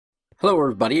Hello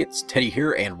everybody, it's Teddy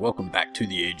here, and welcome back to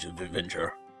the Age of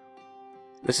Adventure.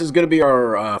 This is going to be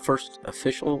our first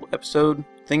official episode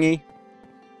thingy.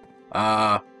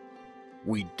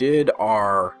 We did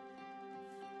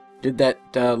that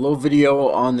little video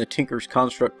on the Tinker's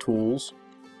Construct tools,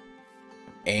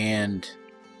 and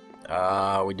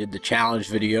we did the challenge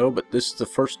video, but this is the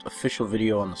first official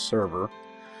video on the server.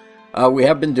 We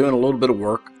have been doing a little bit of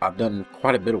work. I've done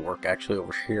quite a bit of work actually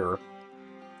over here.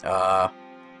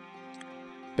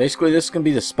 Basically, this is going to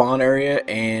be the spawn area,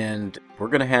 and we're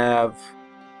going to have...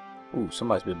 Ooh,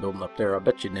 somebody's been building up there. I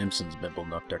bet you Nimson's been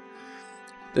building up there.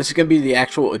 This is going to be the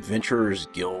actual Adventurers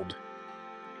Guild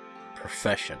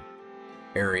profession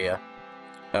area.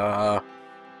 So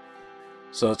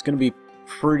it's going to be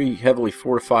pretty heavily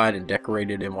fortified and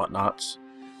decorated and whatnots.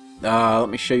 Let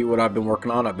me show you what I've been working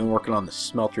on. I've been working on the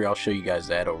smeltery. I'll show you guys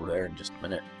that over there in just a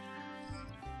minute.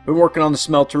 Been working on the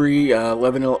smeltery,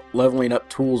 leveling up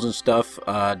tools and stuff.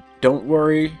 Don't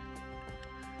worry,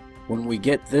 when we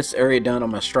get this area done, I'm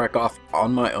going to strike off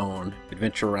on my own,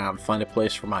 adventure around, find a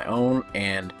place for my own,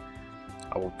 and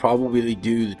I will probably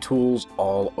do the tools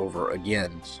all over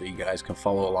again, so you guys can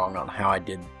follow along on how I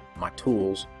did my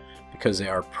tools, because they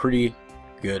are pretty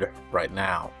good right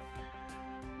now.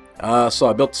 So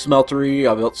I built the smeltery,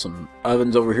 I built some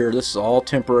ovens over here. This is all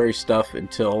temporary stuff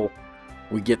until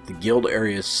we get the guild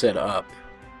areas set up.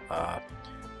 I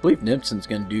believe Nimson's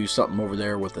going to do something over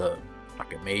there with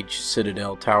like a mage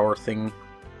citadel tower thing.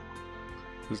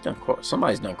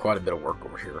 Somebody's done quite a bit of work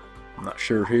over here. I'm not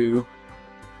sure who.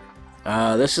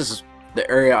 This is the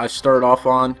area I started off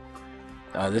on.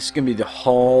 This is going to be the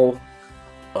hall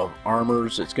of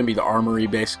armors. It's going to be the armory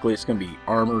basically. It's going to be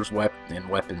armors, and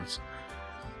weapons.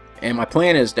 And my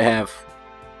plan is to have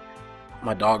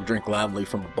my dog drink loudly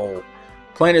from a bowl.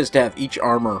 Plan is to have each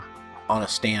armor on a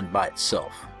stand by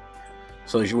itself.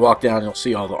 So as you walk down, you'll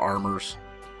see all the armors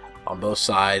on both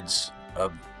sides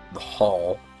of the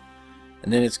hall.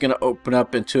 And then it's going to open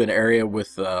up into an area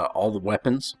with all the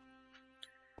weapons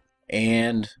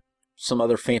and some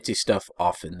other fancy stuff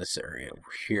off in this area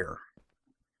over here.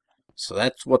 So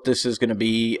that's what this is going to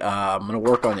be. I'm going to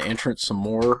work on the entrance some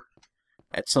more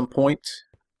at some point.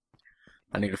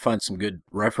 I need to find some good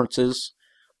references.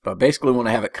 But basically, want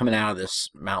to have it coming out of this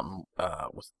mountain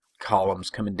with columns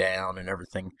coming down and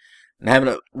everything, and having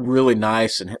it really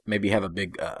nice, and maybe have a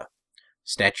big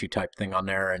statue type thing on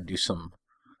there and do some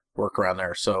work around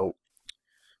there. So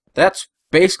that's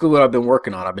basically what I've been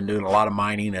working on. I've been doing a lot of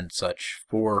mining and such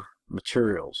for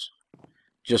materials,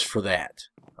 just for that.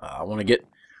 I want to get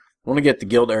the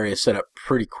guild area set up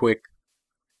pretty quick.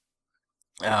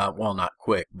 Well, not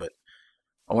quick, but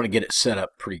I want to get it set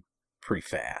up pretty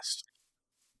fast.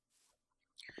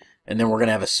 And then we're going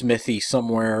to have a smithy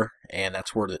somewhere, and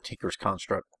that's where the Tinker's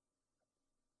Construct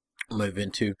will move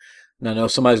into. Now I know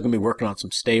somebody's going to be working on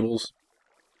some stables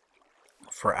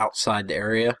for outside the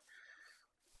area.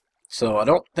 So I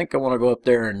don't think I want to go up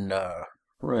there and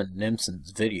run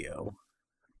Nimson's video.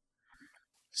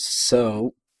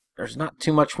 So there's not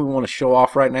too much we want to show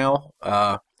off right now.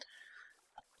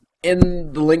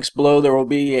 In the links below, there will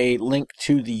be a link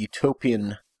to the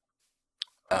Utopian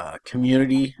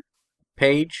community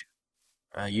page.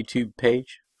 YouTube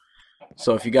page.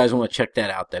 So if you guys want to check that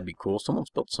out, that'd be cool. Someone's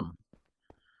built some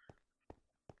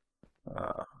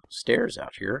stairs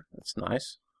out here. That's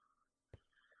nice.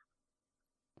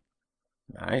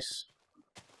 Nice.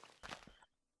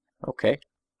 Okay.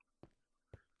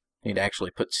 Need to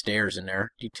actually put stairs in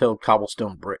there. Detailed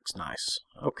cobblestone bricks. Nice.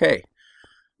 Okay.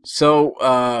 So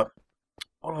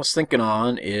what I was thinking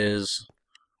on is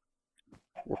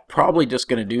we're probably just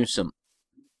going to do some...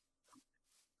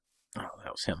 Oh,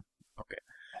 that was him. Okay.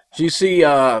 So you see,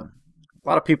 a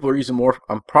lot of people are using morph.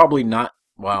 I'm probably not.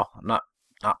 Well, not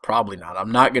probably not.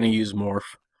 I'm not going to use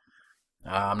morph.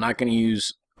 I'm not going to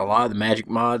use a lot of the magic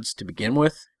mods to begin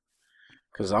with,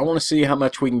 because I want to see how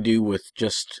much we can do with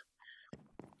just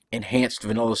enhanced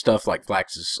vanilla stuff like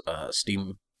Flax's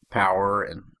steam power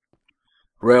and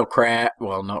railcraft.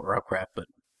 Well, not railcraft, but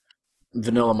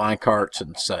vanilla minecarts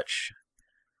and such.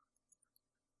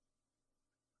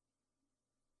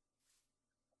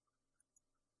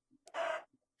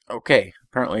 Okay,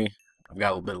 apparently I've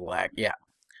got a little bit of lag. Yeah,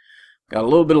 got a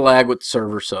little bit of lag with the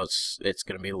server, so it's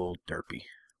going to be a little derpy.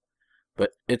 But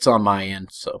it's on my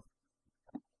end, so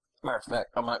matter of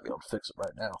fact, I might be able to fix it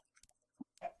right now.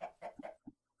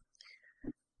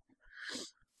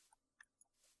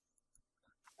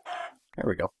 There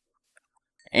we go.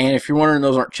 And if you're wondering,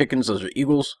 those aren't chickens; those are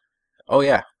eagles. Oh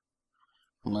yeah,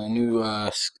 my new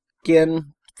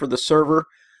skin for the server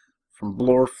from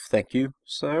Blorf. Thank you,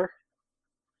 sir.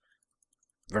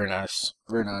 Very nice.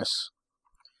 Very nice.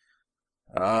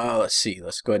 Let's see.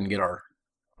 Let's go ahead and get our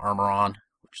armor on,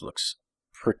 which looks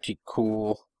pretty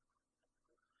cool.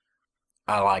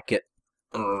 I like it.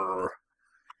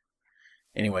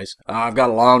 Anyways, I've got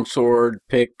a long sword,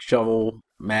 pick, shovel,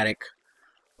 mattock,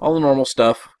 all the normal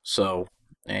stuff. So,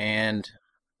 and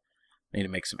need to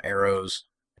make some arrows.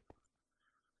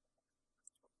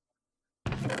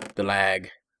 The lag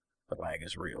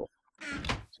is real.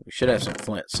 So we should have some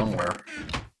flint somewhere.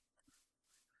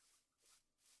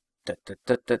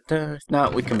 If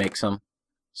not, we can make some.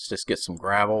 Let's just get some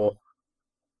gravel.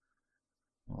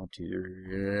 1, 2,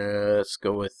 3. Let's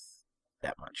go with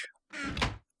that much.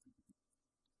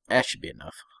 That should be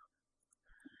enough.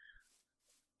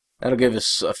 That'll give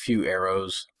us a few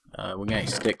arrows. We got any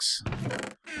sticks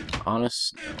on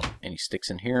us? No. Any sticks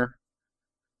in here?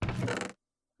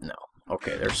 No.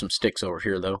 Okay, there's some sticks over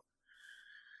here though.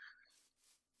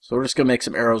 So we're just gonna make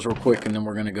some arrows real quick, and then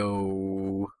we're gonna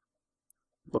go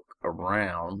look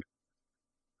around.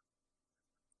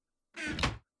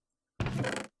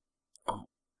 Oh.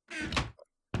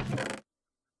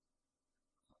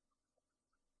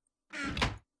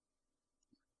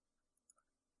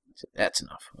 That's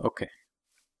enough. Okay.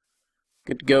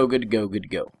 Good to go, good to go, good to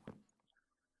go.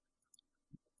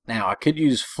 Now, I could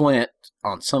use flint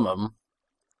on some of them.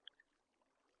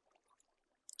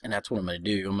 And that's what I'm going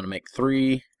to do. I'm going to make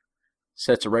 3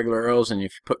 sets of regular arrows, and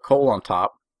if you put coal on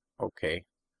top, okay.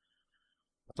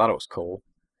 I thought it was coal.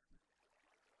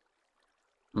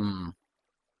 Let's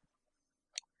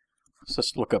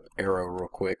just look up arrow real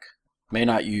quick. May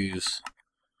not use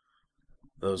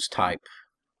those type.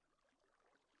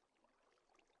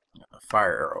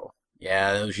 Fire arrow.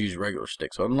 Yeah, those use regular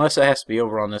sticks. So unless it has to be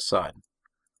over on this side.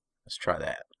 Let's try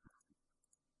that.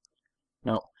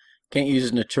 No, can't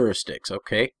use Natura sticks.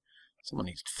 Okay, someone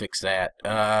needs to fix that.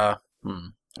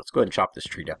 Let's go ahead and chop this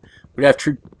tree down. We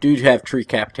do have tree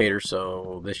capitator,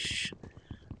 so this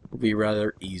will be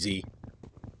rather easy.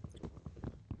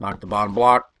 Knock the bottom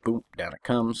block. Boom, down it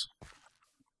comes.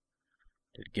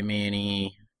 Didn't give me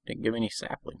any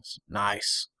saplings.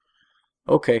 Nice.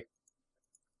 Okay.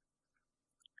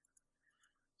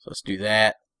 So let's do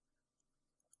that.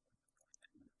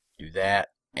 Do that.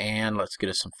 And let's get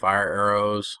us some fire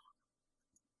arrows.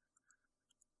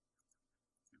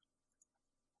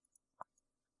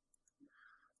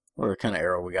 What kind of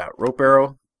arrow we got? Rope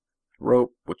arrow.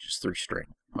 Rope, which is 3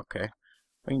 string. Okay.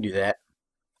 We can do that.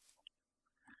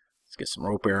 Let's get some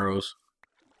rope arrows.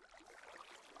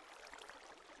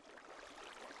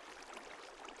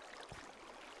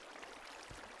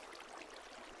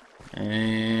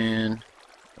 And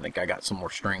I think I got some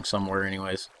more string somewhere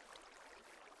anyways.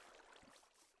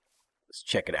 Let's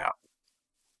check it out.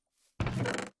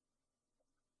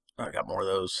 I got more of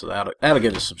those, so that'll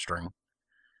give us some string.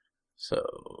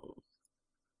 So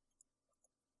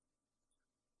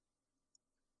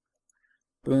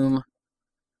boom.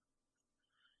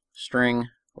 String.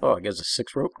 Oh, it gives us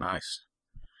 6 rope. Nice.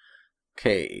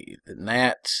 Okay, then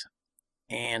that,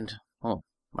 and oh,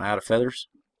 am I out of feathers?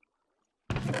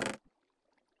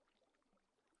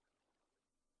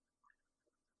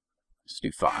 Let's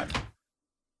do 5.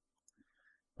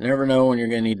 You never know when you're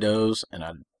gonna need those, and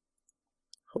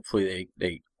hopefully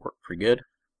they work pretty good.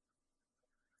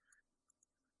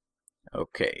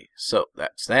 Okay, so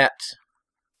that's that.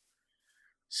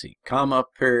 Let's see, comma,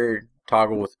 period,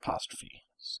 toggle with apostrophe.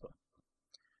 So,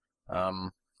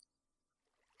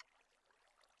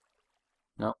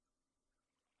 no.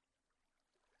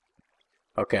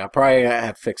 Okay, I'll probably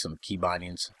have to fix some key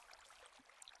bindings.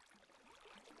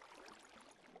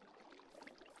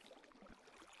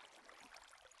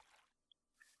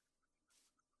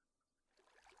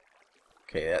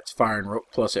 Okay, that's fire and rope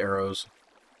plus arrows.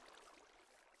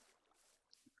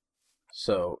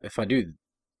 So if I do,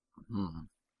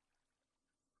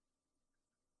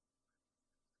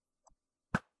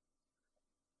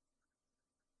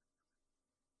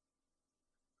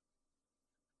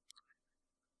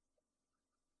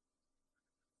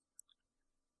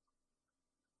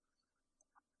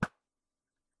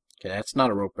 okay, that's not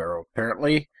a rope arrow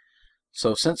apparently.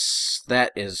 So since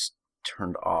that is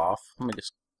turned off, let me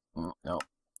just, no,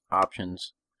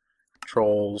 options,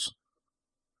 controls.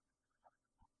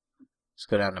 Let's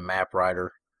go down to map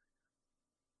writer.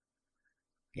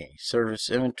 Okay, service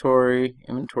inventory,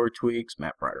 inventory tweaks,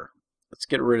 map writer. Let's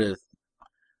get rid of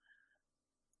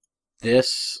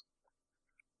this,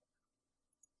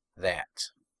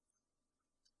 that.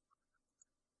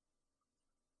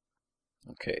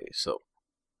 Okay, so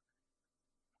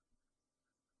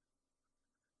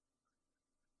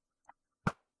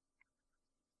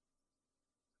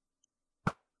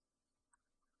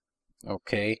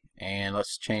okay, and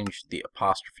let's change the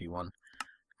apostrophe one.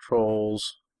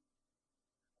 Controls.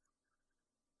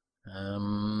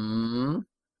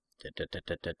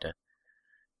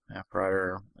 Map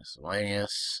writer,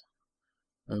 miscellaneous,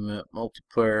 movement,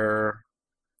 multiplayer.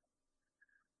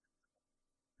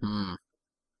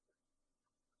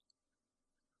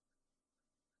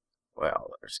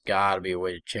 Well, there's got to be a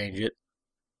way to change it.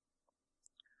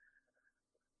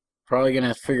 Probably gonna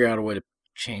have to figure out a way to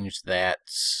change that.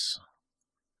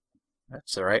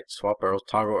 That's alright. Swap arrows,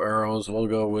 toggle arrows. We'll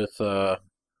go with no.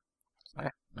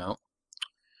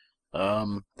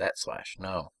 That slash,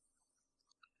 no.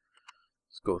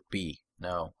 Let's go with B,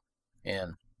 no.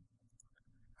 N,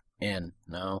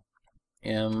 no.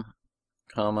 M,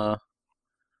 comma.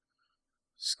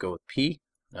 Let's go with P,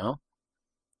 no.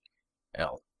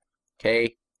 L,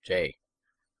 K, J,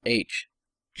 H,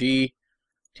 G,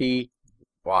 T,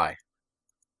 Y.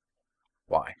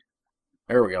 Y.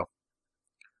 There we go.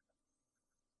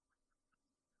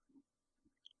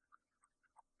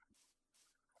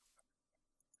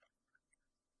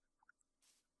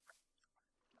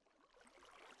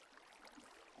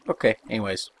 Okay,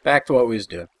 anyways, back to what we was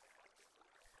doing.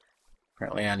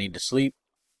 Apparently I need to sleep.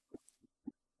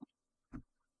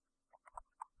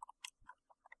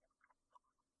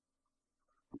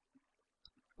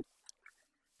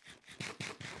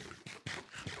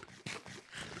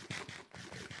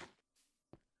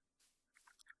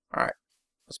 Alright,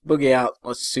 let's boogie out.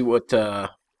 Let's see what kind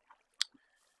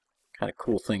of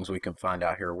cool things we can find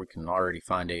out here. We can already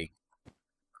find a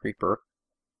creeper.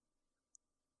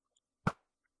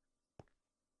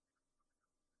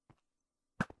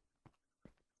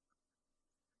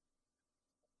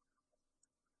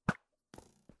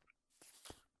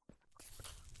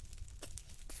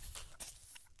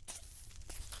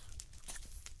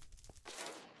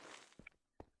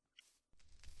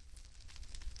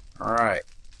 Alright.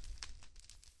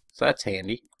 So that's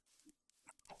handy.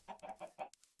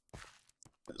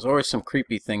 There's always some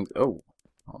creepy things. Oh,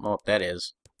 I don't know what that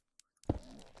is.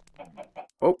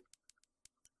 Oh.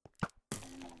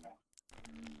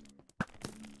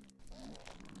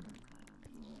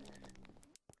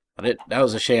 That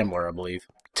was a shambler, I believe.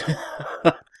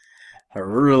 I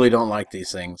really don't like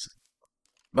these things.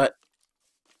 But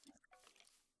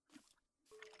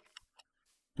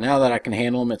now that I can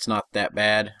handle them, it's not that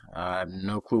bad. I have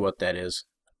no clue what that is.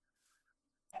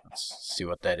 Let's see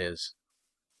what that is.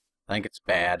 I think it's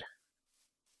bad.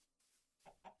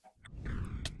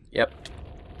 Yep.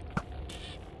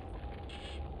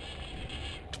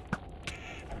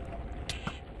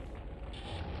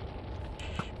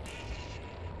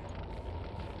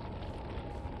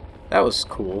 That was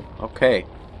cool. Okay.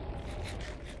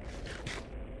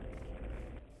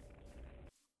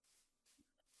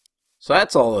 So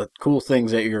that's all the cool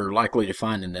things that you're likely to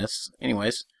find in this.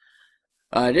 Anyways,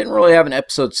 I didn't really have an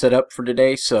episode set up for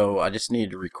today, so I just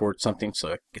needed to record something so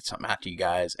I could get something out to you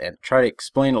guys and try to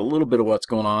explain a little bit of what's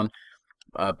going on.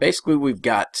 Basically, we've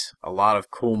got a lot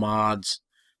of cool mods.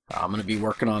 I'm going to be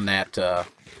working on that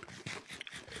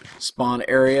spawn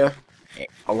area,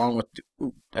 along with...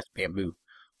 Ooh, that's bamboo.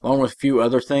 Along with a few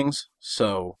other things,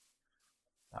 so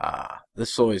this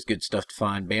is always good stuff to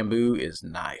find. Bamboo is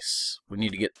nice. We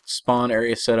need to get the spawn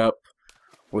area set up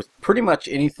with pretty much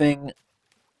anything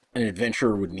an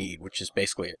adventurer would need, which is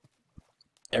basically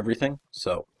everything.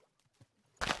 So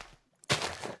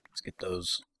let's get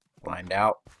those lined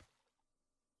out.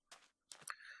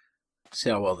 See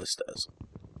how well this does.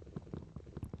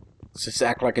 Does this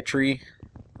act like a tree?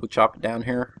 We'll chop it down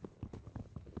here.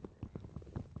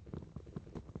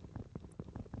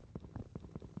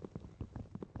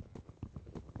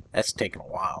 That's taking a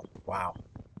while. Wow.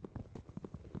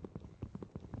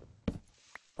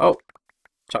 Oh,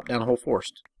 chop down a whole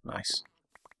forest. Nice.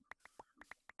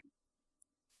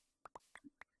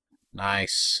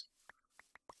 Nice.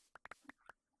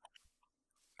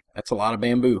 That's a lot of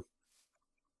bamboo.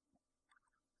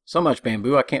 So much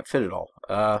bamboo, I can't fit it all.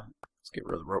 Let's get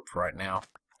rid of the rope for right now.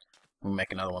 We'll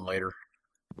make another one later.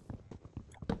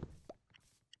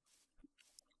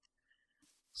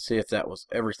 See if that was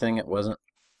everything. It wasn't.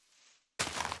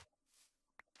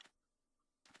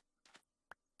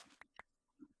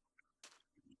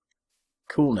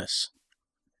 Coolness.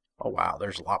 Oh wow,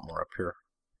 there's a lot more up here.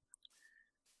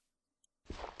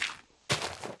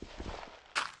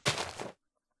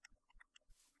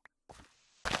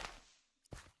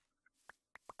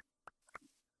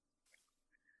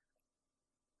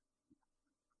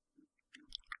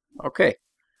 Okay,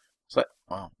 so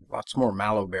well, lots more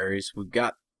mallow berries. We've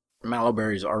got mallow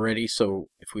berries already, so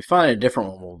if we find a different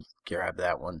one, we'll grab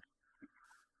that one.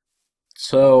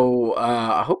 So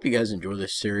I hope you guys enjoy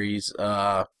this series.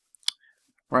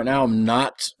 Right now I'm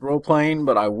not role-playing,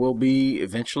 but I will be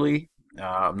eventually.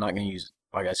 I'm not going to use,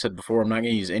 like I said before, I'm not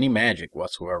going to use any magic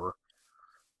whatsoever.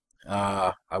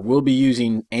 I will be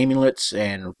using amulets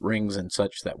and rings and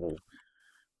such that will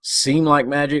seem like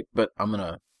magic, but I'm going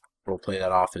to roleplay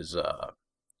that off as,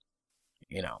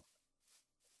 you know,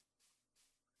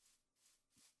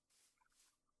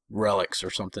 relics or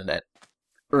something that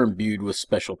are imbued with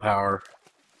special power.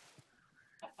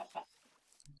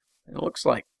 It looks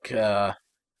like got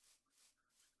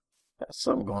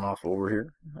something going off over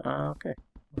here. Okay,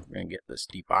 we're gonna get this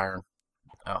deep iron.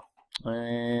 Oh,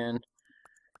 and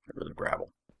get rid of the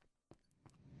gravel.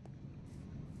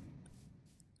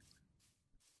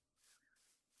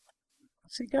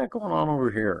 What's he got going on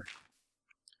over here?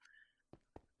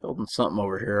 Building something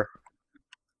over here.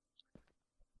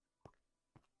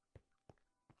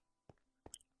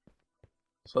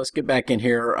 So let's get back in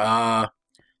here.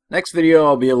 Next video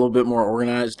I'll be a little bit more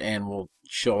organized and we'll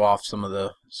show off some of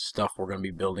the stuff we're going to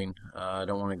be building. I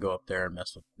don't want to go up there and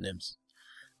mess with nymphs.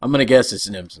 I'm going to guess it's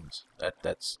nymphs.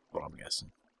 That's what I'm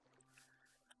guessing.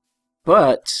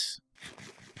 But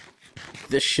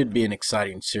this should be an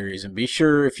exciting series, and be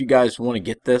sure if you guys want to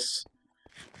get this,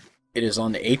 it is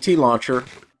on the AT launcher,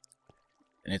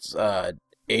 and it's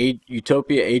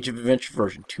Utopia Age of Adventure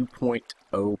version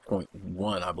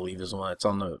 2.0.1, I believe is the one that's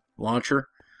on the launcher.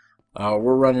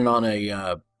 We're running on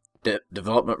a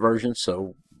development version,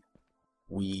 so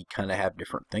we kind of have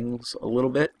different things a little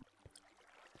bit.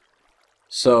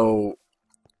 So,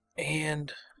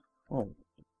 and oh,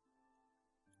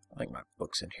 I think my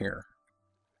book's in here.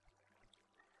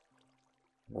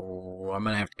 Oh, I'm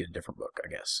gonna have to get a different book, I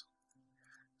guess.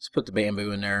 Let's put the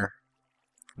bamboo in there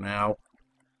for now.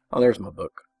 Oh, there's my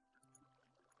book.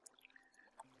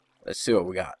 Let's see what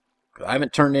we got. I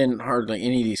haven't turned in hardly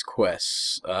any of these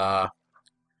quests.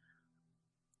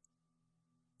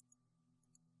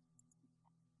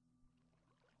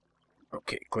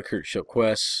 Okay, click here to show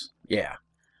quests. Yeah,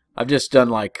 I've just done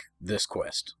like this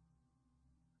quest.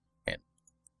 And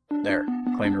there,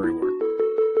 claim your reward.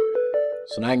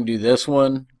 So now I can do this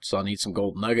one. So I'll need some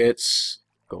gold nuggets.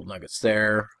 Gold nuggets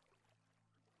there.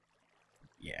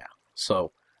 Yeah,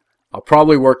 so I'll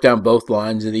probably work down both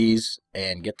lines of these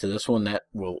and get to this one. That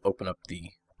will open up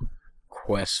the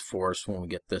quest for us when we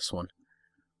get this one.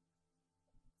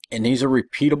 And these are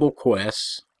repeatable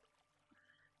quests.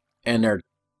 And they're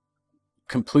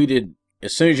completed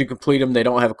as soon as you complete them. They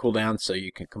don't have a cooldown, so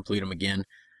you can complete them again.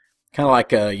 Kind of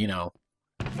like a, you know,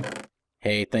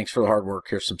 hey, thanks for the hard work,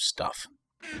 here's some stuff.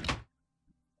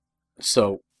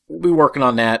 So we'll be working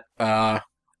on that. But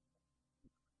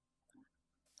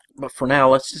for now,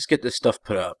 let's just get this stuff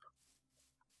put up.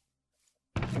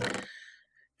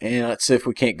 And let's see if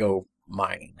we can't go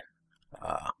mining.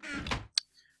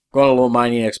 Go on a little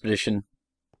mining expedition.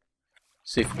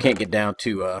 See if we can't get down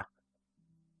to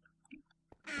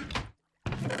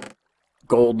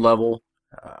gold level.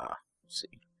 Let's see.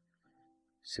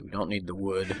 See, we don't need the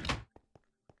wood.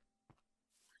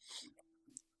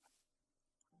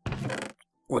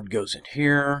 Wood goes in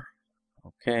here.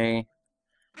 Okay.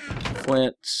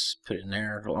 Flints, put it in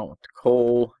there along with the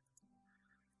coal.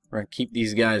 We're going to keep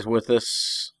these guys with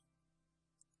us.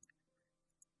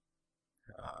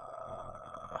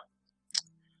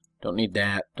 Don't need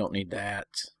that. Don't need that.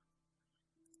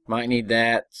 Might need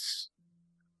that.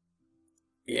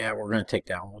 Yeah, we're going to take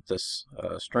that one with this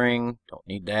string. Don't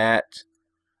need that.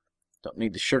 Don't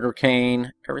need the sugar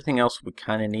cane. Everything else we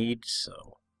kind of need,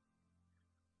 so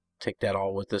take that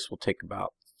all with us. We'll take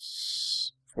about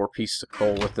 4 pieces of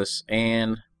coal with us,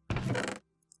 and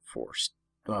 4.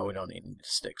 Well, we don't need any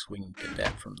sticks. We can get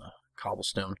that from the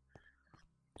cobblestone.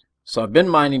 So I've been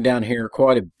mining down here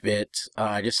quite a bit.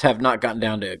 I just have not gotten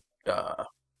down to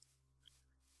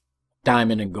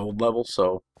diamond and gold level,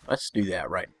 so let's do that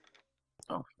right.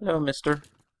 Oh, hello, mister.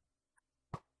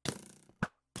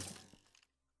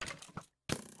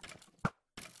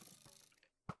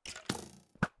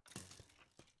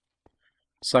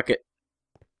 Suck it.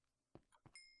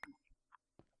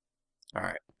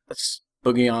 Alright, let's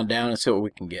boogie on down and see what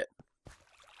we can get.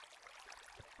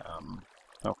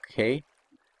 Okay.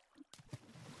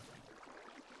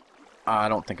 I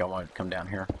don't think I want to come down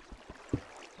here.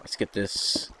 Let's get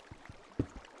this.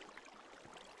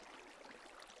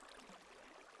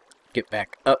 Get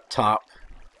back up top.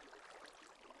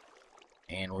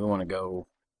 And we want to go.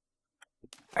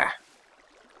 Ah.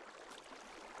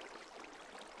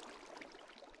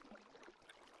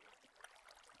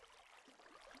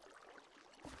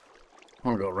 I'm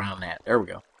going to go around that. There we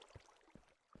go.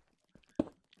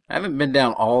 I haven't been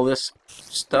down all this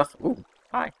stuff. Ooh,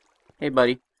 hi. Hey,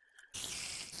 buddy.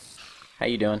 How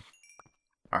you doing?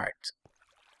 Alright.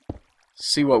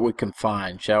 see what we can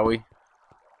find, shall we?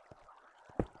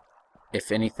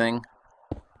 If anything.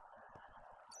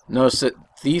 Notice that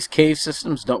these cave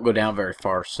systems don't go down very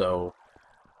far, so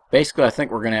basically I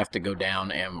think we're going to have to go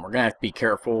down, and we're going to have to be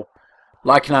careful.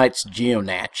 Lycanite's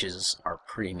geonatches are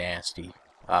pretty nasty.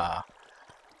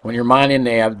 When you're mining,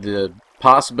 they have the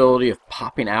possibility of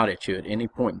popping out at you at any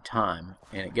point in time,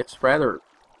 and it gets rather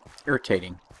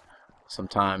irritating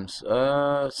sometimes.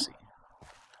 Let's see.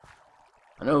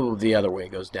 I know the other way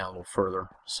goes down a little further,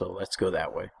 so let's go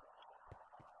that way.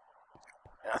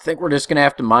 I think we're just going to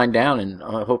have to mine down and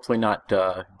hopefully not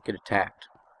get attacked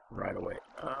right away.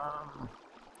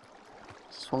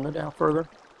 Does this one go down further?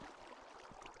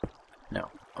 No.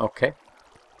 Okay.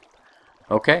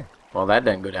 Okay. Well, that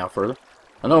doesn't go down further.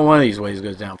 I know one of these ways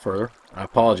goes down further. I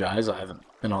apologize. I haven't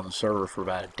been on the server for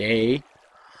about a day.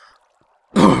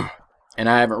 And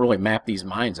I haven't really mapped these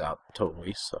mines out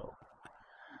totally, so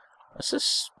let's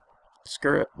just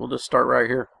screw it. We'll just start right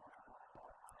here.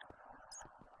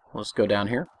 Let's go down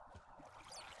here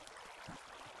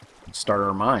and start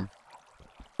our mine.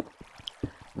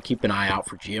 And keep an eye out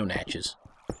for geonatches.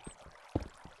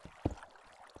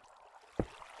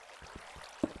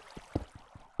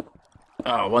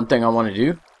 One thing I want to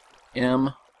do,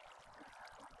 M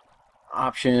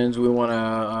options, we want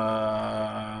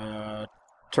to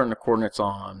turn the coordinates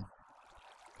on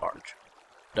large.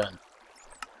 Done.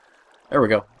 There we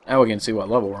go. Now we can see what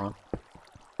level we're on.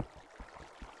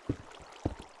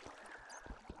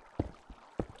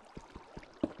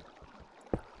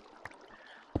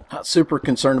 Not super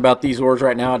concerned about these ores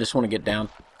right now. I just want to get down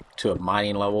to a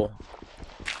mining level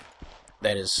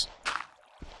that is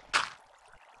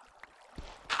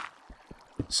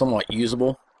somewhat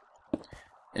usable.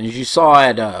 And as you saw, I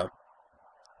had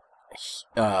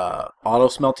auto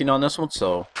smelting on this one,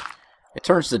 so it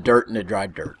turns the dirt into dry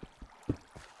dirt.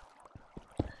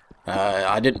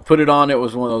 I didn't put it on. It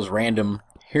was one of those random,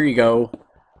 here you go,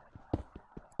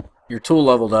 your tool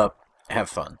leveled up, have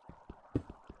fun.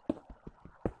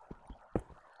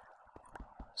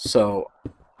 So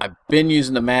I've been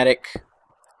using the Matic,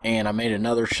 and I made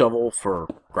another shovel for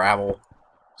gravel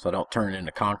so I don't turn it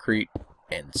into concrete,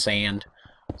 and sand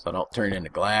so I don't turn it into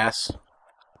glass.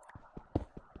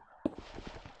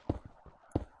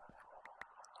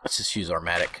 Let's just use our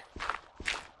Matic.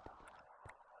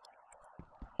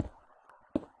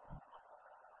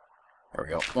 There we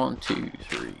go. 1, 2,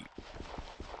 3,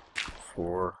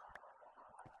 4.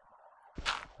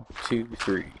 2,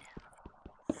 3,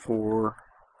 4.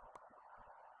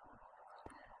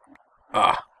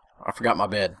 Ah, I forgot my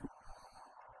bed.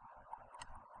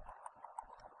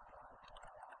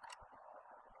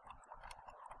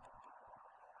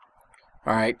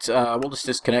 Alright, we'll just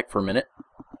disconnect for a minute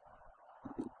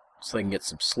so I can get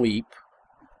some sleep.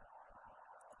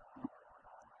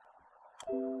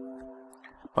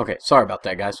 Okay, sorry about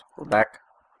that, guys. We're back.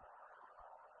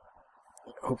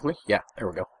 Hopefully. Yeah, there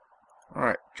we go.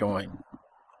 Alright, join.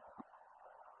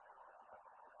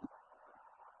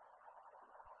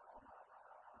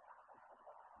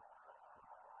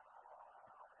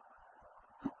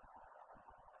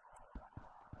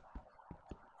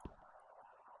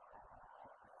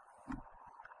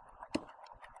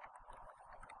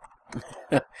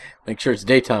 Make sure it's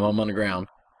daytime. I'm on the ground.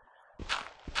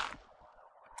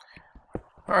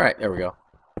 Alright, there we go.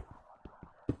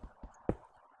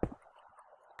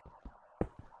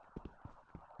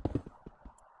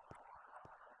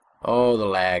 Oh, the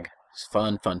lag. It's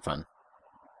fun, fun, fun.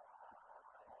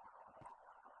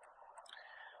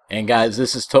 And guys,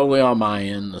 this is totally on my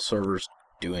end. The server's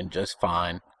doing just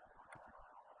fine.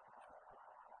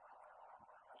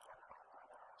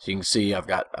 So you can see I've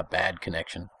got a bad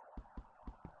connection.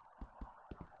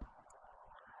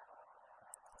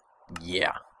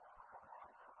 Yeah.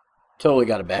 Totally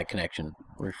got a bad connection.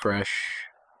 Refresh.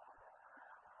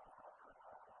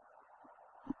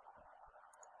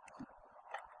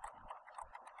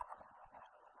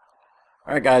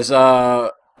 Alright guys,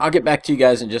 I'll get back to you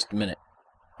guys in just a minute.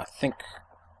 I think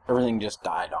everything just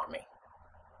died on me.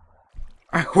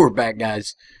 Alright, we're back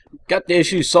guys. Got the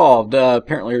issue solved.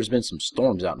 Apparently there's been some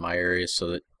storms out in my area, so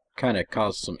that kind of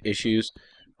caused some issues.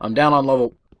 I'm down on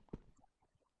level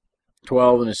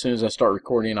 12, and as soon as I start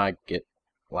recording I get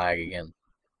lag again.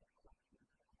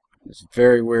 It's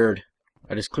very weird.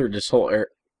 I just cleared this whole area.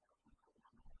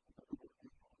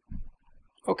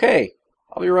 Okay,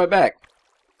 I'll be right back.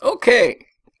 Okay,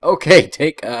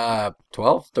 take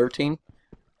 12, 13.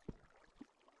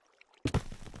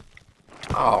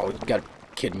 Oh, you gotta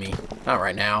kid me. Not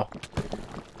right now.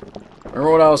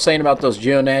 Remember what I was saying about those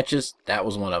geonatches? That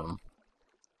was one of them.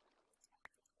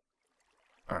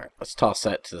 Alright, let's toss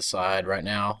that to the side right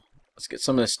now. Let's get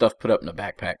some of this stuff put up in the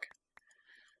backpack.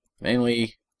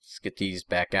 Mainly, let's get these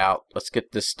back out. Let's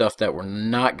get this stuff that we're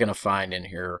not going to find in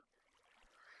here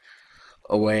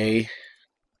away.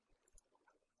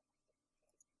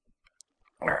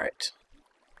 Alright.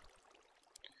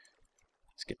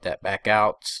 Let's get that back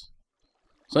out.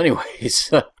 So anyways,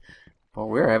 well,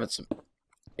 we're having some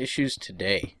issues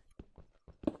today.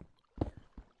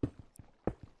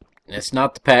 And it's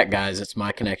not the pack, guys. It's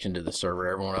my connection to the server.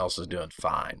 Everyone else is doing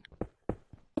fine.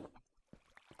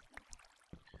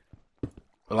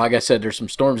 But like I said, there's some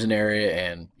storms in the area,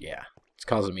 and yeah, it's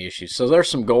causing me issues. So there's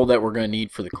some gold that we're going to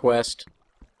need for the quest.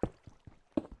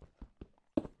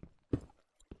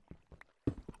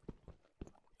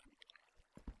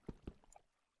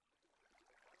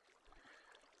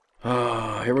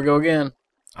 Oh, here we go again.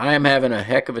 I am having a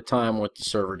heck of a time with the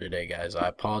server today, guys. I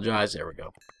apologize. There we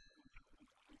go.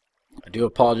 I do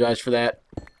apologize for that,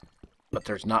 but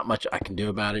there's not much I can do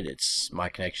about it. It's my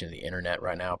connection to the internet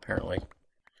right now, apparently.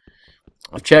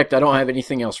 I've checked. I don't have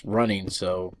anything else running,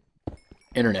 so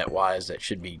internet-wise, that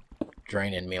should be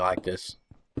draining me like this.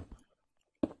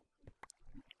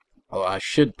 Although I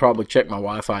should probably check my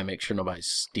Wi-Fi, make sure nobody's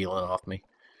stealing off me.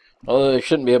 Although they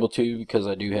shouldn't be able to, because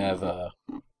I do have a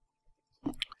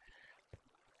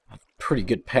pretty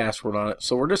good password on it.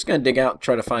 So we're just going to dig out and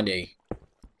try to find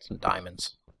some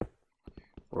diamonds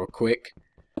real quick.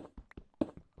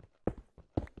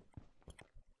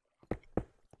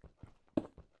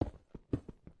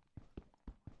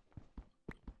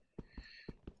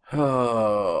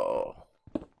 Oh.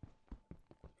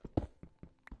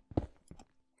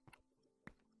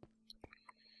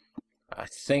 I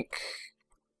think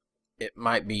it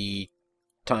might be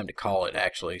time to call it,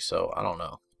 actually, so I don't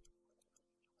know.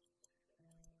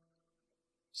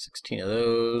 16 of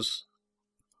those.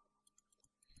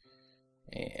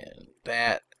 And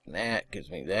that gives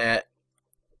me that.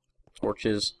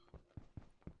 Torches.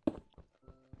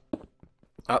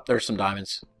 Oh, there's some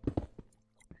diamonds.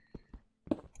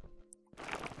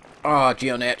 Oh,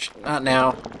 Geonatch, not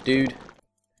now, dude.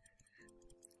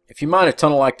 If you mine a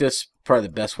tunnel like this, probably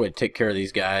the best way to take care of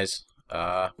these guys.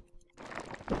 They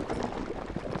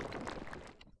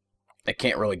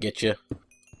can't really get you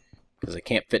because they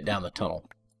can't fit down the tunnel.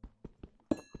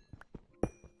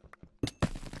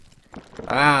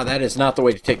 Ah, that is not the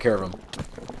way to take care of them.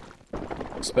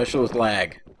 Especially with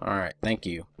lag. Alright, thank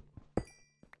you.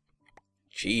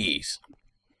 Jeez.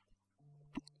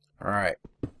 Alright.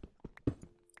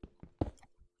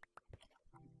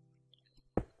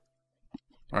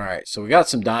 Alright, so we got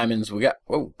some diamonds. We got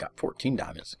 14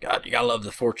 diamonds. God, you gotta love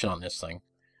the fortune on this thing.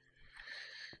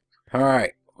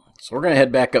 Alright, so we're gonna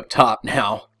head back up top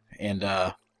now and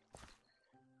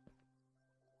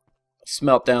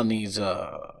smelt down these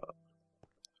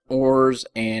ores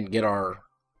and get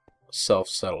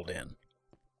ourselves settled in.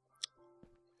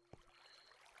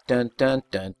 Dun dun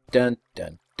dun dun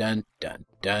dun dun dun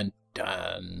dun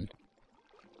dun.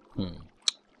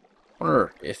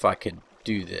 Wonder if I could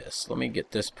do this. Let me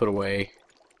get this put away.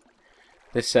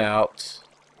 This out.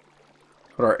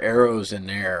 Put our arrows in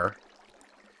there.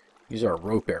 Use our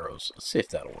rope arrows. Let's see if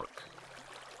that'll work.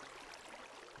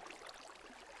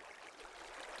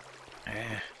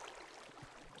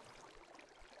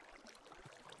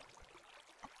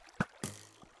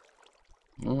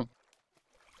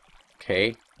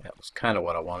 Okay, that was kind of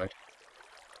what I wanted.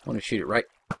 I want to shoot it right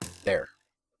there.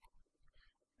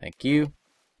 Thank you.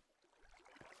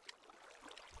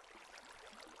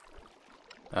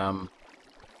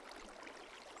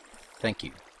 Thank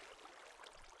you.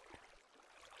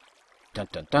 Dun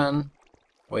dun dun.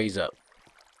 Ways up.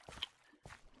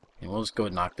 And we'll just go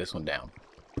and knock this one down.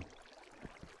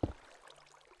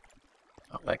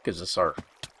 Oh, that gives us our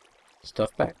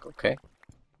stuff back. Okay.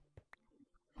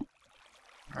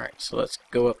 Alright, so let's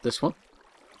go up this one.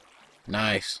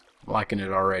 Nice. I'm liking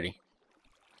it already.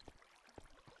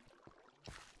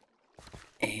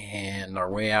 And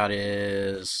our way out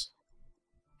is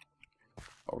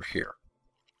over here.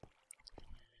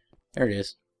 There it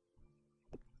is.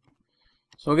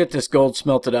 So we'll get this gold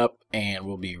smelted up and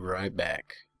we'll be right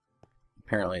back.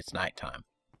 Apparently it's nighttime.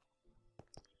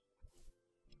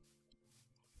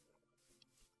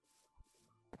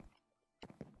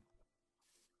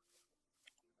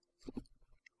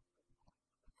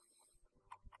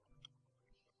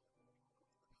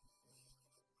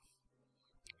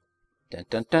 Dun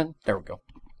dun dun. There we go.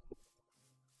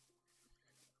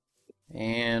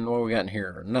 And what we got in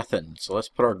here? Nothing. So let's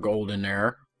put our gold in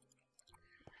there.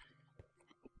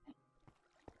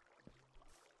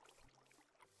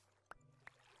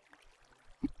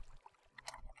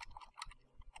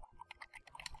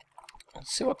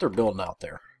 Let's see what they're building out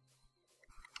there.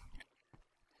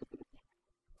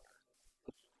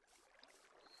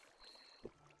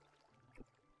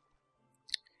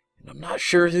 not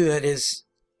sure who that is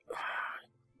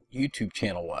YouTube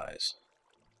channel wise.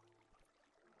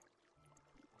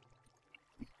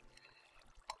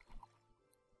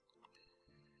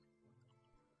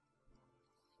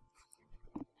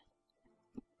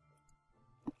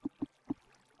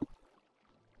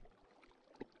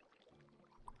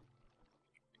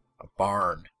 A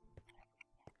barn.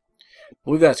 I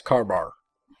believe that's car bar.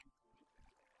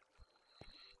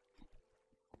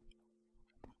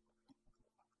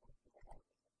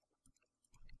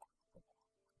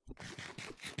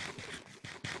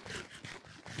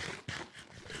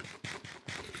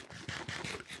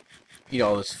 Eat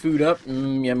all this food up.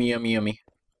 Yummy, yummy, yummy.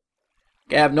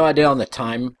 I have no idea on the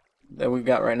time that we've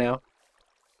got right now.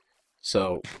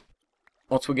 So,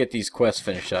 once we get these quests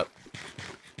finished up.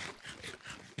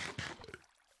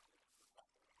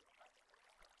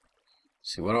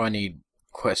 See, what do I need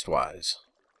quest-wise?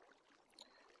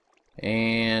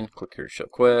 And click here to show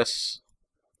quests.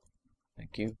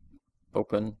 Thank you.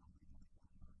 Open.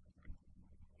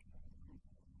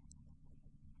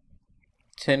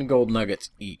 10 gold nuggets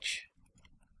each.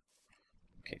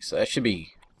 Okay, so that should be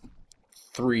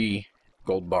 3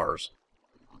 gold bars.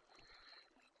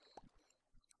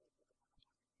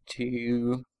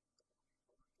 2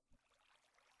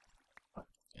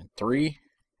 and 3.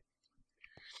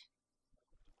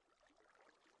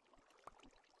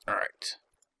 Alright.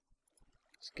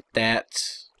 Let's get that.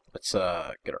 Let's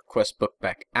get our quest book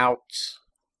back out.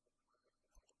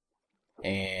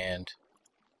 And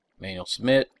manual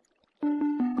submit.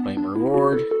 Claim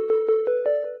reward.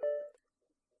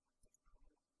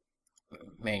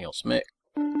 Manual submit.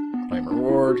 Claim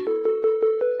reward.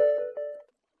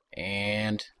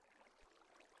 And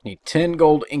need 10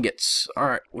 gold ingots.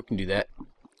 Alright, we can do that.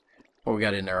 What we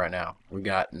got in there right now? We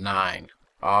got 9.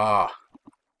 Ah.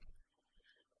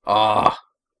 Ah.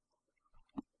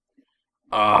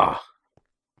 Ah.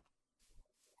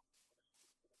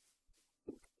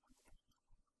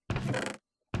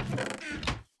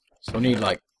 So we need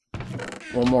like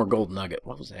 1 more gold nugget.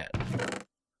 What was that?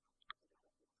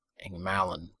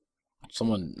 Malin.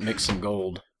 Someone mixed some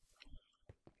gold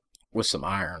with some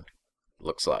iron,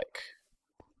 looks like.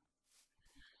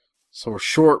 So we're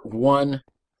short 1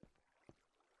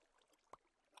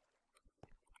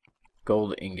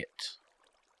 gold ingot.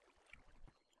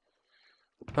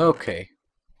 Okay.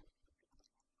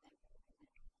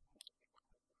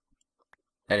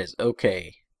 That is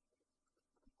okay.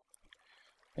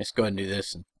 Let's go ahead and do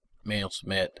this and manual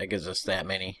submit. That gives us that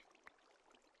many.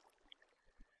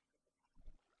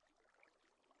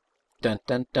 Dun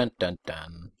dun dun dun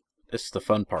dun. This is the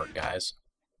fun part, guys.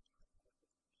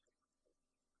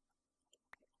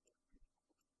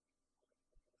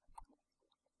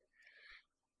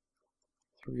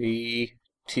 Three,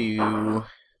 2, and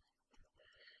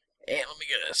let me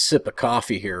get a sip of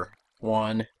coffee here.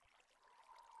 1.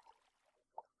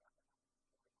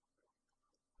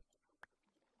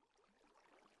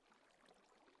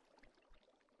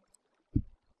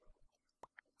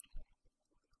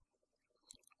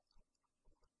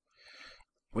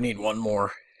 We need 1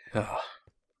 more. Ugh.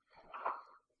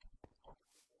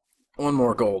 1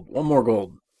 more gold. 1 more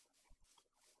gold.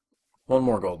 1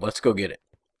 more gold. Let's go get it.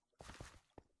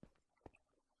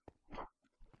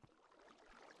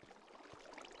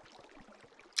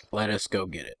 Let us go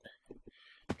get it.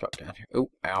 Drop down here. Oh,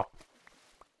 ow.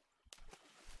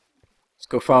 Let's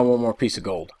go find 1 more piece of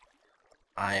gold.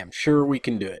 I am sure we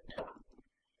can do it.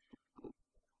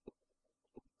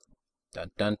 Dun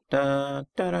dun dun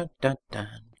dun dun dun dun.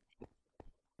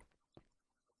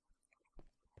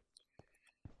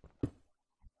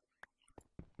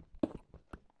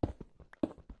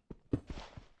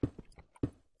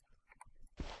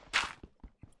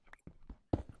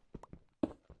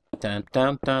 Dun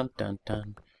dun dun dun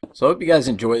dun. So I hope you guys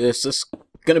enjoy this. This is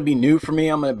gonna be new for me.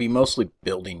 I'm gonna be mostly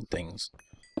building things,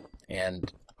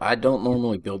 and I don't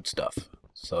normally build stuff,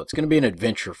 so it's gonna be an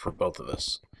adventure for both of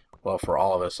us. Well, for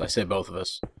all of us. I say both of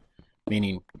us,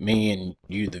 meaning me and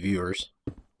you, the viewers.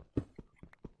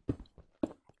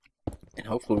 And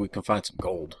hopefully we can find some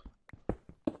gold.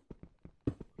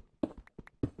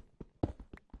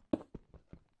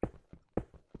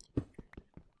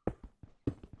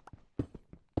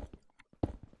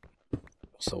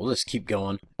 So we'll just keep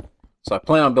going. So I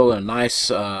plan on building a nice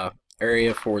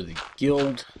area for the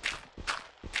guild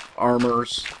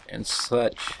armors and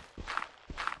such.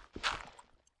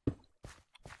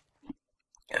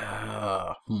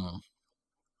 Let's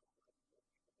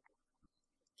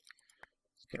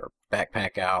get our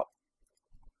backpack out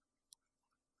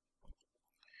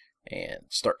and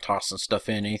start tossing stuff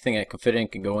in. Anything that can fit in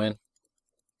can go in.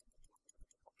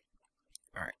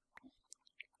 Alright.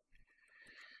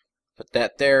 Put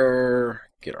that there.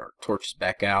 Get our torches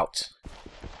back out.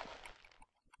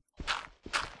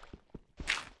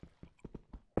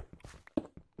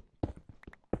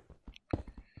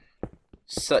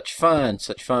 Such fun,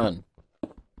 such fun.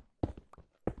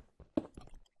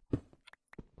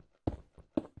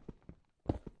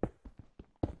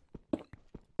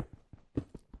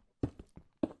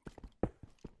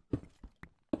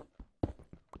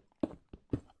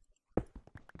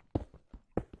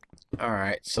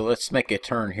 Alright, so let's make a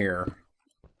turn here.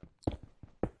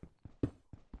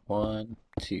 1,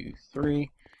 2,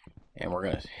 3, and we're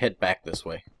going to head back this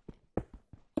way.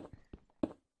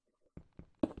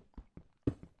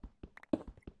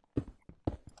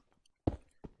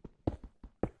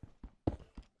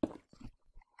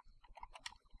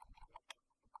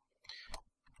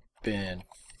 Been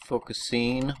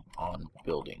focusing on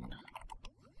building.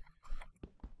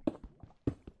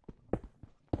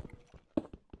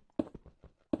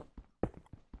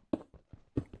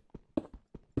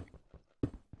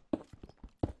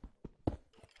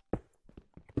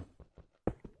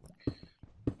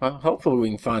 Well, hopefully we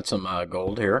can find some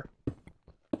gold here.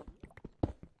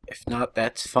 If not,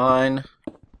 that's fine.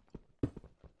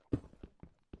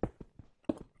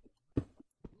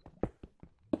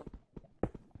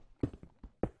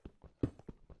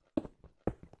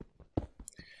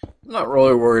 I'm not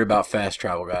really worried about fast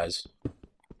travel, guys.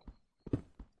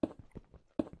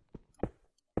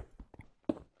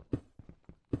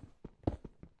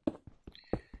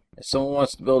 If someone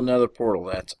wants to build another portal,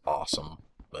 that's awesome.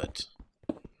 But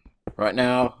right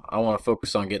now, I want to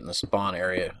focus on getting the spawn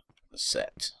area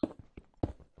set.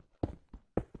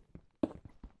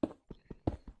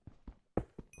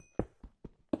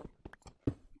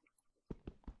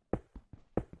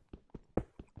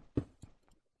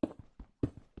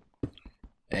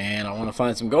 And I want to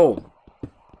find some gold.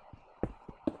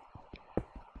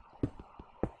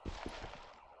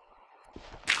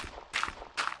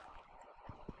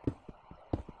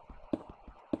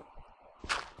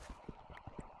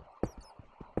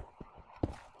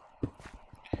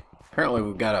 Apparently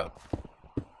we've got a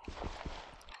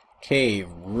cave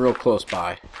real close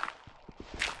by.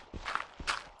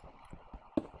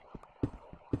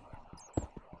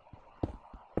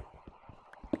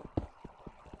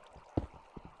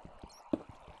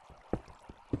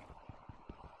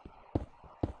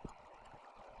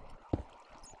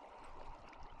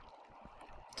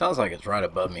 Sounds like it's right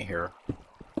above me here.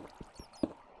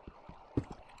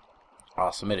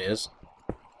 Awesome, it is.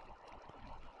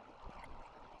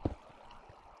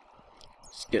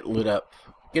 Let's get lit up.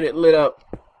 Get it lit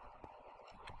up.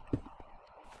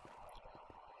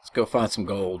 Let's go find some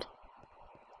gold.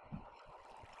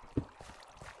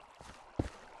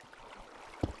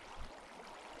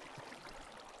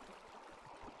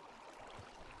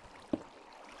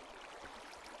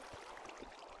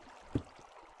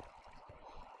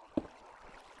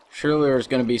 Surely there's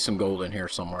going to be some gold in here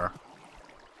somewhere.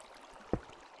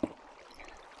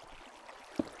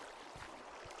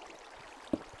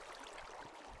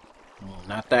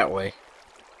 Not that way.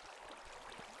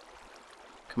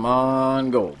 Come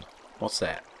on, gold. What's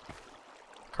that?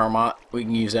 Carmot. We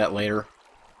can use that later.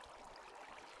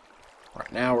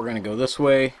 Right now we're going to go this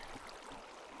way.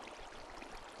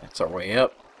 That's our way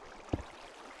up.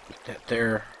 Put that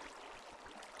there.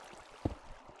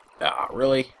 Ah,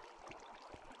 really?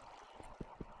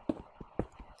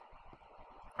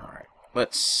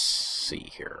 Let's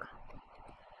see here.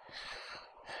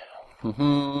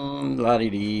 La dee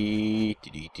dee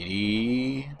dee dee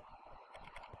dee.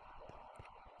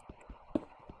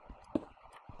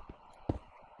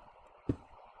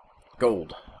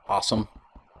 Gold, awesome.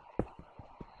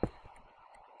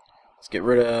 Let's get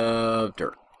rid of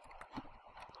dirt.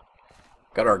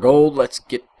 Got our gold. Let's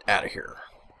get out of here.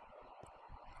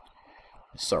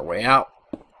 This is our way out.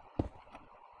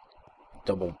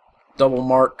 Double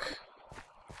mark.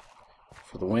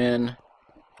 For the win.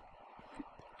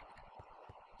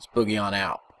 Let's boogie on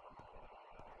out.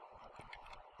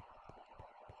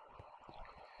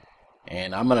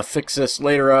 And I'm going to fix this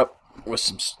later up with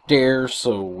some stairs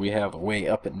so we have a way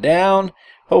up and down.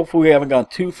 Hopefully we haven't gone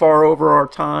too far over our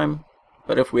time.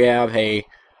 But if we have, hey,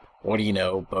 what do you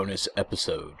know, bonus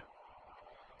episode.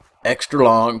 Extra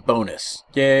long bonus.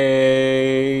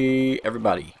 Yay,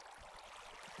 everybody.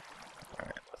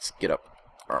 Alright, let's get up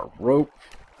our rope.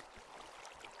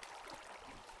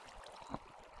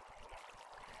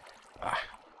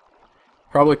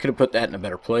 Probably could have put that in a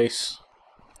better place.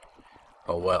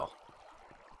 Oh well.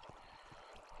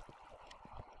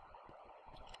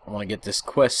 I want to get this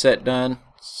quest set done.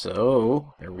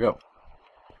 So, there we go.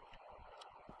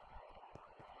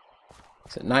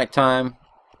 It's at nighttime.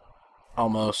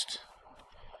 Almost.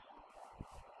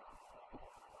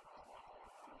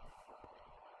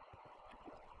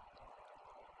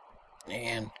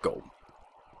 And gold.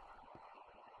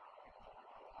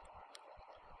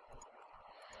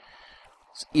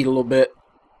 Let's eat a little bit.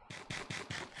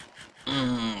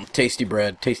 Tasty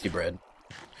bread, tasty bread.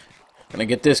 Gonna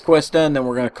get this quest done, then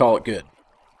we're gonna call it good.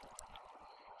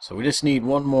 So we just need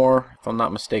one more, if I'm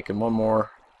not mistaken, one more.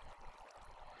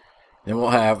 Then we'll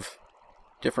have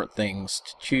different things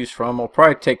to choose from. We'll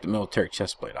probably take the military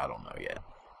chestplate. I don't know yet.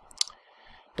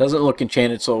 Doesn't look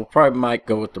enchanted, so we'll probably might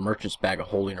go with the merchant's bag of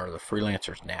holding or the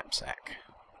freelancer's knapsack.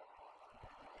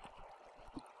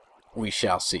 We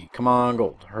shall see. Come on,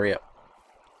 gold. Hurry up.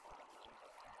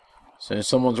 As soon as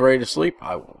someone's ready to sleep,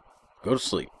 I will go to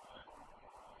sleep.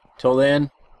 Till then,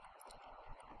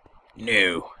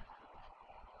 no.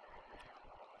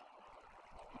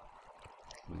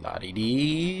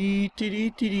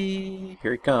 La-dee-dee-dee-dee-dee-dee.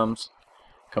 Here he comes.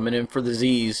 Coming in for the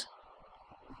Z's.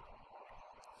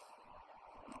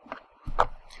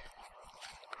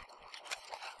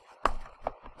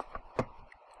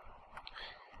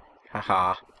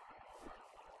 Haha.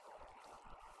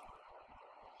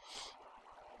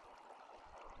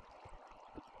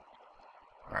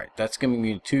 Alright, that's going to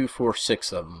be 2, 4,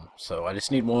 6 of them. So I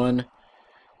just need one.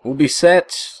 We'll be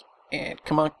set. And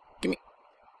come on, give me.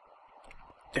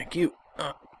 Thank you.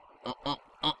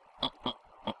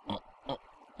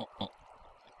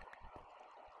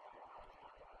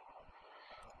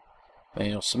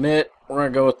 Manual submit. We're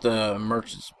going to go with the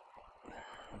merchant's.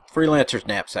 Freelancer's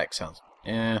knapsack sounds.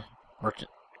 Yeah,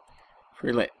 merchant.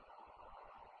 Freelance.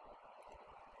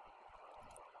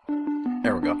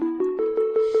 There we go.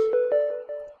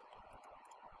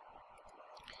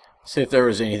 See if there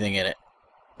was anything in it.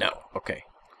 No. Okay.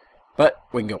 But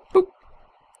we can go. Boop.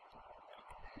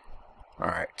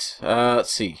 Alright.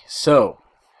 Let's see. So,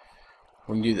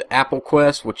 we can do the apple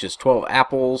quest, which is 12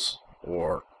 apples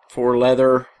or 4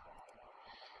 leather.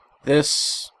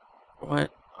 This.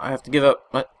 What? I have to give up.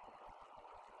 What?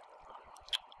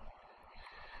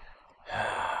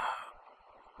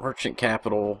 Merchant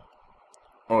capital.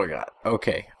 Oh my god.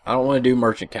 Okay. I don't want to do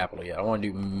merchant capital yet. I want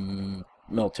to do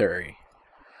military.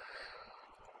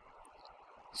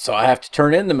 So I have to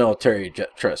turn in the military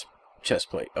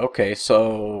chestplate. Okay,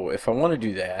 so if I want to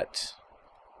do that,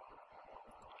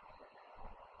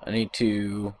 I need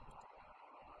to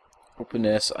open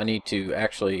this. I need to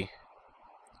actually.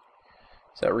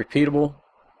 Is that repeatable?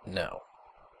 No.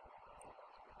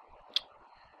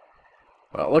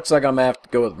 Well, it looks like I'm going to have to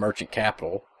go with merchant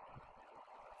capital.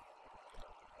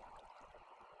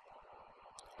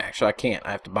 Actually, I can't.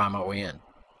 I have to buy my way in.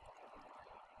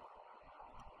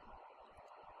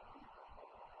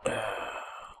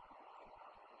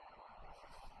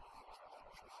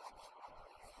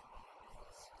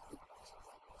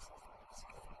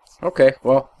 Okay,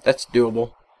 well, that's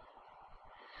doable.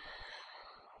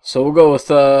 So we'll go with,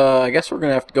 I guess we're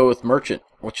going to have to go with merchant,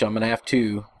 which I'm going to have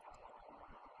to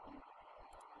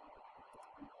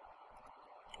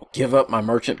give up my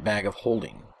merchant bag of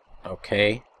holding.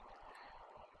 Okay.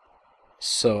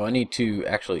 So I need to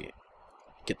actually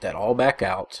get that all back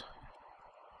out.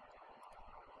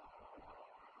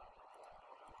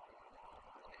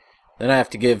 Then I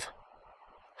have to give...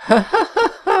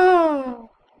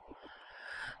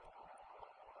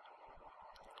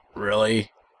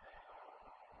 Really?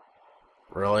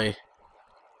 Really?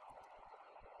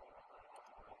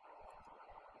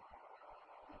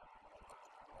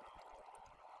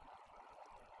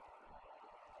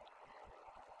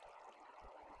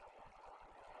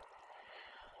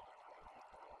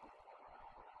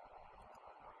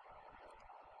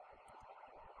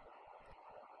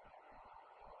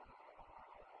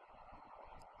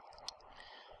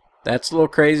 That's a little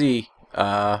crazy,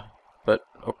 but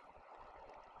oh.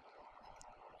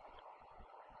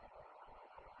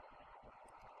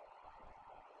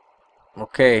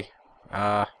 Okay.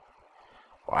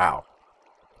 Wow.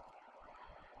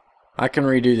 I can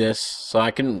redo this, so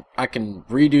I can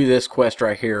redo this quest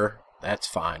right here. That's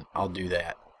fine. I'll do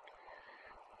that.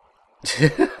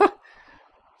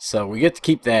 So we get to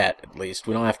keep that at least.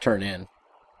 We don't have to turn in.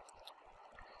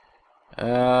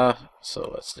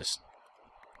 So let's just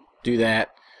do that.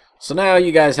 So now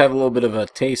you guys have a little bit of a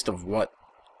taste of what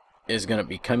is going to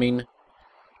be coming.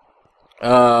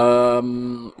 We're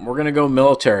going to go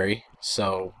military,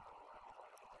 so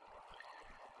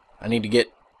I need to get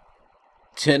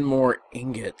 10 more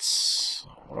ingots.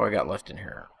 What do I got left in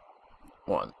here?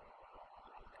 1.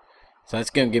 So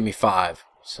that's going to give me 5.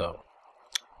 So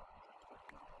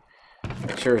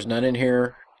make sure there's none in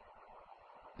here.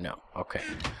 No. Okay.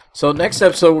 So next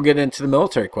episode we'll get into the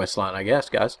military quest line, I guess,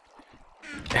 guys.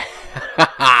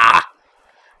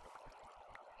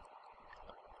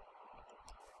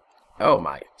 Oh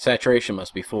my, saturation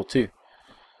must be full too.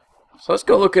 So let's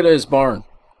go look at his barn.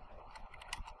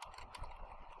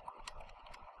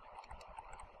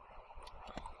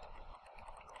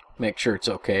 Make sure it's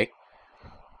okay.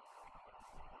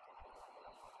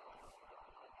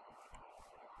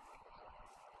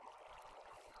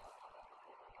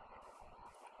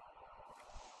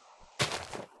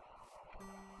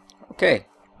 Okay,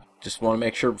 just want to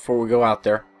make sure before we go out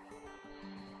there.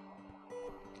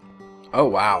 Oh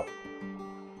wow,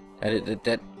 that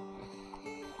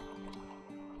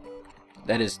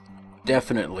is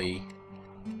definitely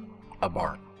a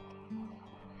barn.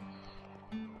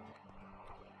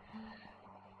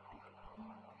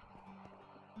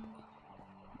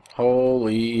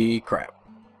 Holy crap.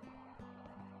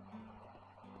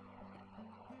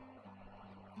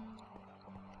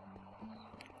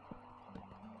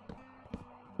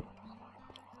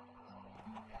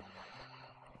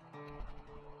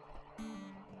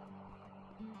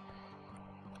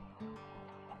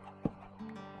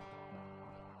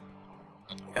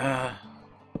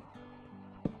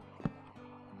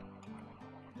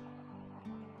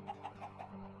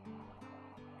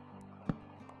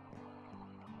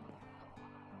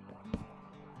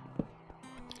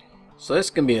 So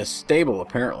this can be a stable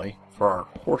apparently for our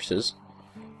horses,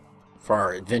 for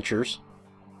our adventures.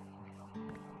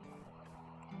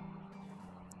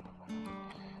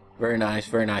 Very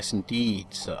nice indeed,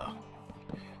 sir.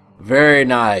 Very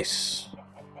nice.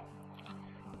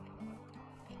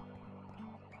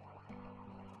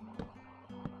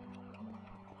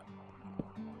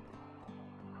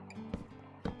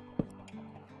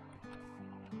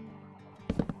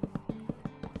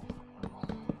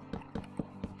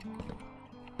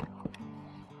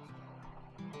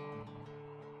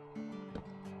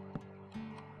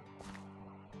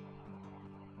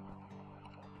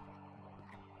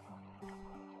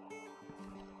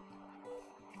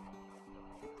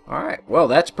 Alright, well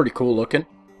that's pretty cool looking.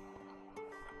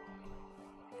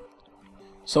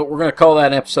 So we're going to call that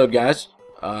an episode, guys.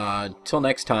 Until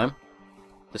next time,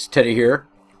 this is Teddy here.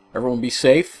 Everyone be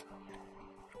safe.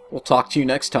 We'll talk to you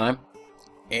next time.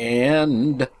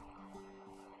 And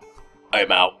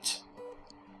I'm out.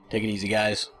 Take it easy,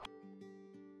 guys.